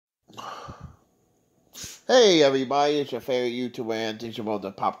Hey everybody, it's your favorite YouTuber and teacher about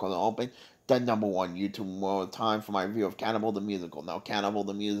the Popcorn Open, the #1 YouTuber of all time for my review of Cannibal the Musical. Now, Cannibal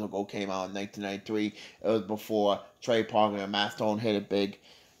the Musical came out in 1993. It was before Trey Parker and Matt Stone hit it big.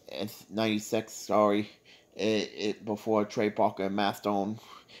 It's 96, sorry. Before Trey Parker and Matt Stone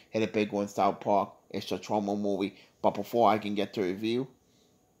hit it big on South Park. It's a trauma movie. But before I can get to review,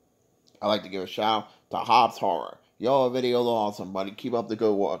 I'd like to give a shout out to Hobbs Horror. Your videos are awesome, buddy. Keep up the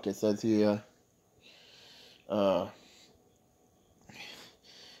good work. It says here, uh,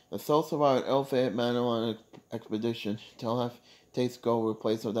 the soul survived an ill-fated man on an expedition. Tell have taste go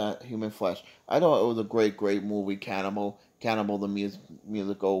replace of that human flesh. I thought it was a great movie. Cannibal the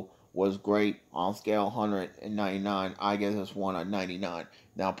musical was great. On scale 199, I give this one a 99.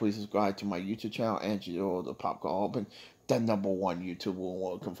 Now please subscribe to my YouTube channel and to the Popcorn Open, the #1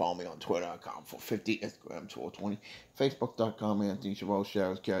 YouTuber. You can follow me on Twitter.com for 50, Instagram 420, Facebook.com, Anthony Chabot.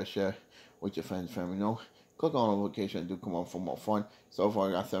 Share with your friends, family. No. Click on the notification and do come on for more fun. So far,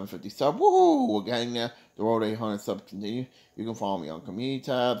 I got 750 subs. Woohoo! We're getting there. The road to 800 subs continue. You can follow me on community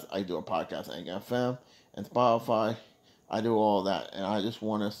tabs. I do a podcast on Anchor FM and Spotify. I do all that. And I just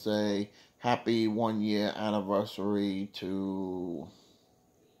want to say happy 1 year anniversary to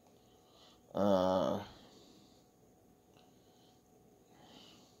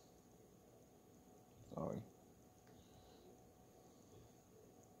sorry.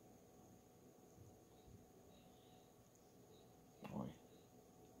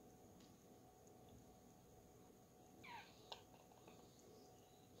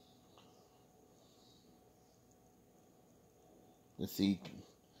 To see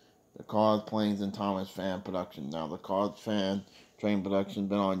the Cars, Planes, and Thomas fan production. Now, the Cars fan train production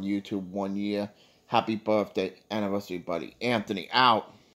been on YouTube 1 year. Happy birthday, anniversary, buddy. Anthony, out.